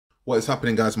What is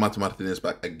happening, guys? Mathematically is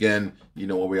back again. You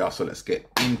know where we are, so let's get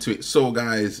into it. So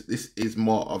guys, this is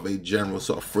more of a general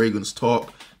sort of fragrance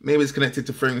talk. Maybe it's connected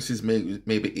to fragrances,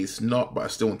 maybe it's not, but I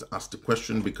still want to ask the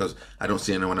question because I don't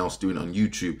see anyone else doing it on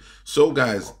YouTube. So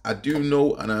guys, I do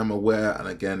know and I'm aware, and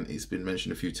again it's been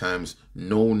mentioned a few times,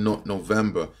 no Nut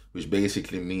November, which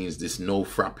basically means there's no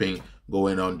frapping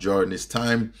going on during this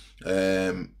time.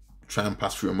 Try and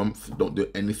pass through a month, don't do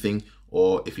anything,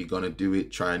 or if you're gonna do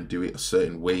it, try and do it a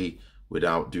certain way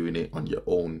without doing it on your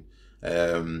own.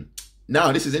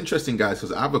 Now this is interesting, guys,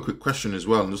 because I have a quick question as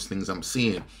well, and just things I'm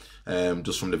seeing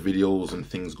just from the videos and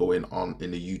things going on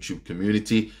in the YouTube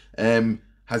community.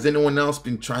 Has anyone else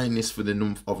been trying this for the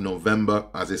month of November?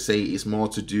 As I say, it's more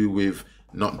to do with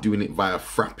not doing it via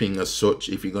frapping as such.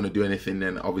 If you're going to do anything,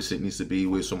 then obviously it needs to be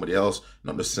with somebody else,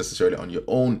 not necessarily on your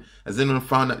own. Has anyone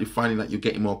found that you're finding that you're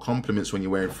getting more compliments when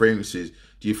you're wearing fragrances?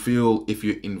 Do you feel, if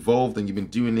you're involved and you've been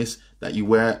doing this, that you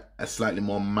wear a slightly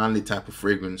more manly type of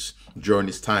fragrance during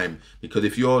this time? Because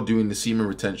if you're doing the semen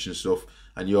retention stuff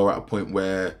and you're at a point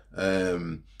where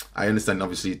I understand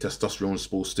obviously testosterone is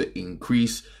supposed to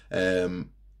increase, do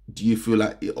you feel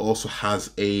like it also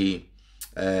has a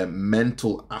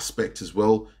mental aspect as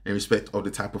well in respect of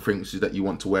the type of fragrances that you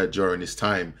want to wear during this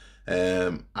time?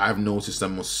 I've noticed, I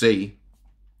must say,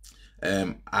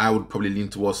 I would probably lean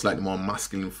towards slightly more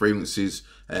masculine fragrances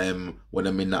when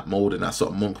I'm in that mode, and that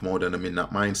sort of monk mode, and I'm in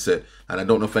that mindset. And I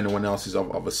don't know if anyone else is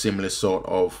of a similar sort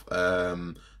of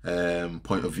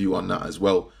point of view on that as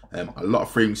well. A lot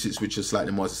of fragrances which are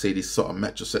slightly more, to say, this sort of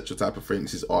metrosexual type of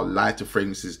fragrances or lighter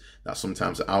fragrances that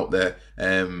sometimes are out there,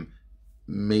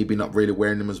 maybe not really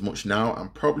wearing them as much now. I'm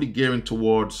probably gearing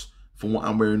towards, from what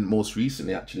I'm wearing most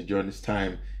recently actually during this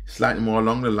time, slightly more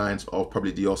along the lines of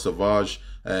probably Dior Sauvage,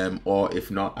 or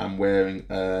if not, I'm wearing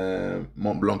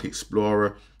Mont Blanc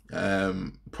Explorer,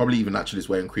 probably even actually is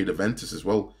wearing Creed Aventus as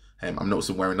well. I'm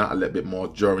noticing wearing that a little bit more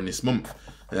during this month.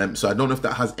 So I don't know if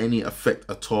that has any effect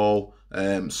at all.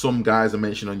 Some guys are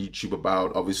mentioning on YouTube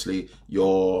about, obviously,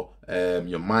 your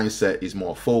mindset is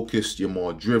more focused, you're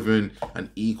more driven, and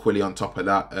equally on top of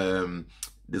that,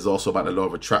 there's also about the law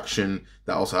of attraction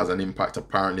that also has an impact,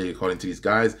 apparently, according to these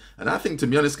guys. And I think, to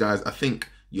be honest, guys, I think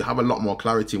you have a lot more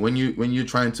clarity when you're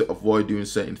trying to avoid doing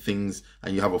certain things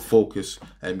and you have a focus,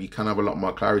 and you can have a lot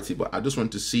more clarity. But I just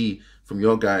want to see from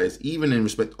your guys, even in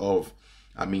respect of,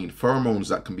 I mean, pheromones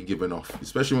that can be given off,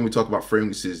 especially when we talk about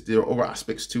fragrances, there are other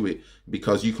aspects to it,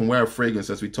 because you can wear a fragrance,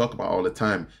 as we talk about all the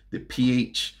time, the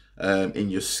pH in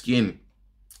your skin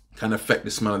can affect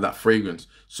the smell of that fragrance.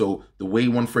 So the way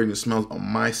one fragrance smells on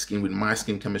my skin with my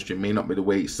skin chemistry may not be the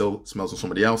way it still smells on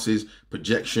somebody else's.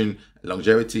 Projection,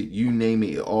 longevity, you name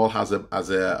it, it all has there's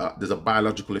a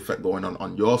biological effect going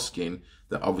on your skin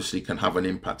that obviously can have an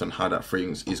impact on how that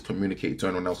fragrance is communicated to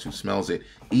anyone else who smells it.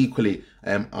 Equally,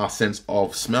 our sense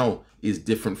of smell is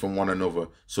different from one another.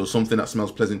 So something that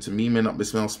smells pleasant to me may not be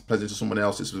smells pleasant to someone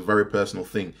else. It's a very personal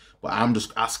thing. But I'm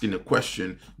just asking a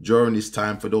question during this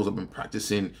time, for those who have been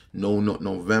practicing No Nut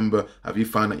November, have you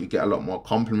found that you get a lot more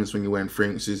compliments when you're wearing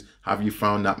fragrances? Have you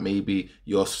found that maybe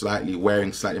you're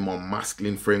wearing slightly more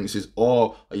masculine fragrances,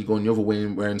 or are you going the other way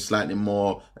and wearing slightly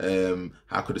more,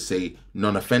 how could I say,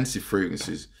 non-offensive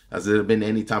fragrances? Has there been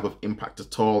any type of impact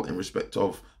at all in respect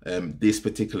of this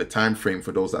particular time frame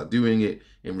for those that are doing it,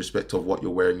 in respect of what you're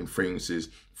wearing in fragrances?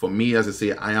 For me, as I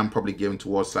say, I am probably gearing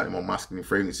towards slightly more masculine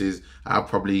fragrances. I've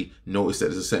probably noticed that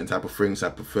there's a certain type of fragrance I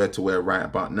prefer to wear right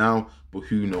about now, but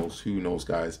who knows,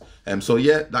 guys. So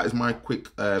yeah, that is my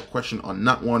quick question on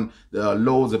that one. There are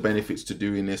loads of benefits to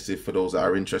doing this, if for those that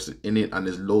are interested in it, and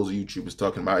there's loads of YouTubers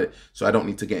talking about it, so I don't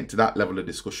need to get into that level of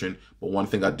discussion. But one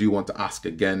thing I do want to ask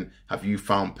again, have you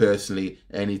found personally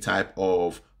any type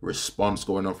of response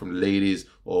going on from the ladies,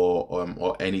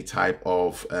 or any type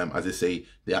of, as I say,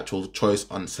 the actual choice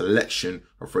on selection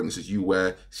of fragrances you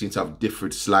wear seems to have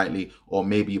differed slightly, or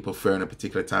maybe you're preferring a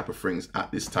particular type of fragrance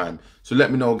at this time? So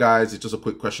let me know, guys. It's just a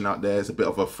quick question out there. It's a bit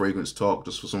of a fragrance talk,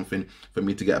 just for something for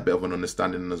me to get a bit of an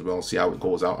understanding as well, see how it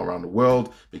goes out around the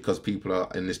world, because people are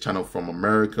in this channel from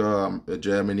America,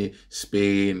 Germany,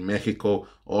 Spain, Mexico,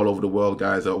 all over the world,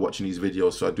 guys, that are watching these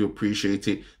videos. So I do appreciate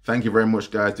it. Thank you very much,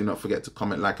 guys. Do not forget to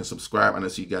comment, like, and subscribe, and I'll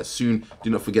see you guys soon. Do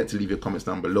not forget to leave your comments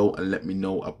down below and let me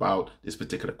know about this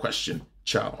particular question.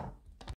 Ciao.